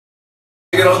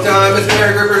Good old time, Mr.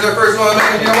 Eric Ripper's our first one,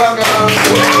 and you're welcome.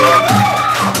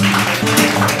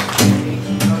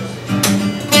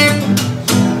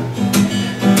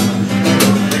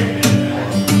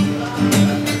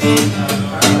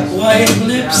 White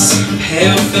lips,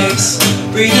 pale face,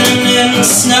 breathing in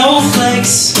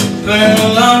snowflakes,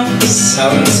 burning lungs,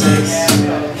 how it tastes.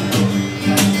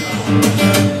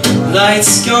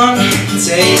 Lights gone,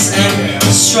 days end,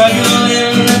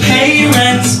 struggling to pay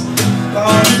rent,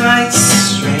 all nights,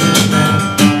 strange men.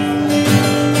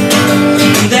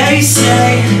 They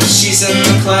say she's in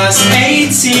the class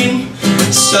 18,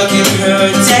 stuck in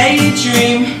her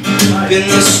daydream, been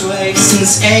this way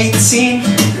since 18.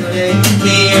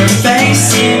 Lately her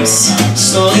face seems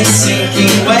slowly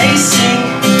sinking, wasting,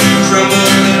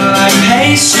 crumbling like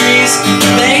pastries.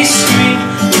 They scream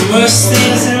the worst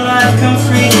things in life come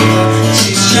free.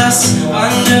 She's just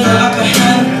under the upper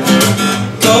hand,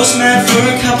 goes mad for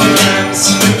a couple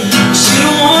times. She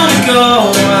don't wanna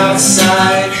go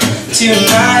outside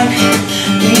tonight.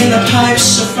 In the pipe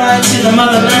she'll fly to the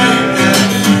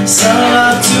motherland, sell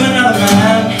love to another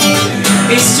man.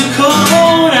 It's too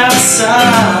cold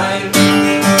outside.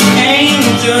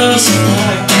 Angels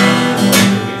fly,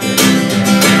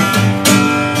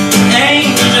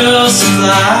 angels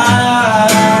fly.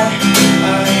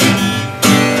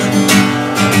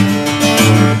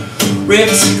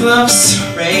 Ripped gloves,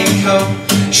 raincoat,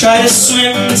 try to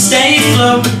swim and stay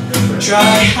afloat.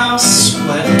 Dry house,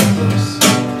 wet clothes.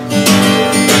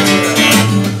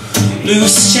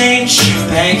 Loose change,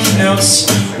 banknotes,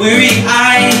 weary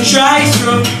eye and dry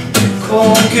throat.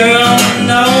 Cold girl,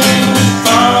 no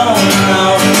phone,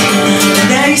 no.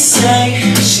 They say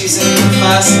she's in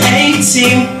class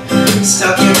 18,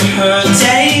 stuck in her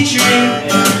daydream,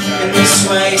 in this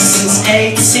way since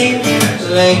 18.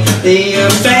 Lately her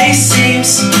face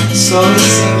seems slowly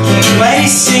sinking,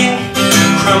 wasting,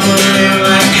 crumbling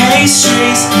like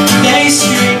pastries. They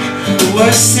scream the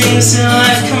worst things in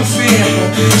life come free.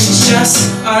 She's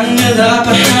just under the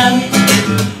upper hand,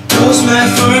 goes mad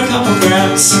for a couple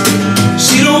grams.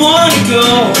 She don't wanna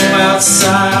go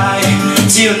outside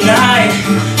tonight.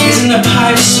 Is in the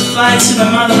pipe, she'll fly to the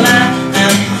motherland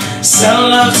and sell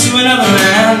love to another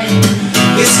man.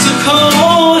 It's too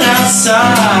cold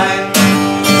outside.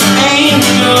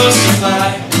 Angels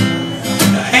fly,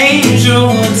 an angel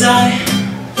will die,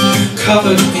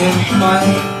 covered in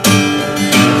white.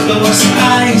 Closed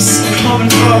eyes, hoping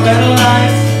for a better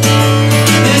life.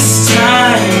 This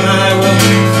time I will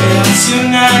fail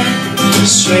tonight,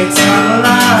 straight down the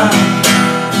line,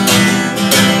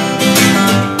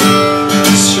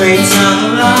 straight down the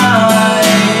line.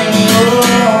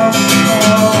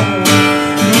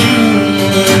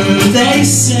 They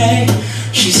say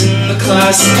she's in the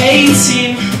class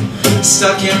 18,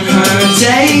 stuck in her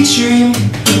daydream,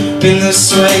 been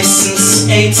this way since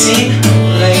 18.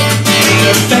 Lately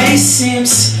her face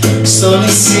seems slowly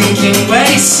sinking,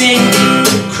 wasting,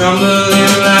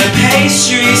 crumbling like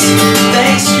pastries.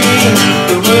 They scream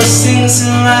the worst things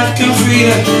in life come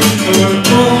free, and we're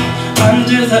all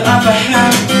under the upper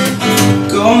hand,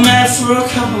 go mad for a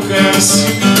couple grams.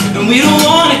 And we don't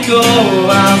wanna go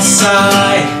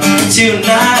outside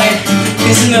tonight.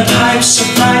 Is in the pipe, she'll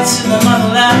fly to the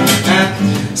motherland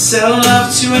and sell love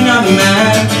to another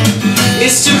man.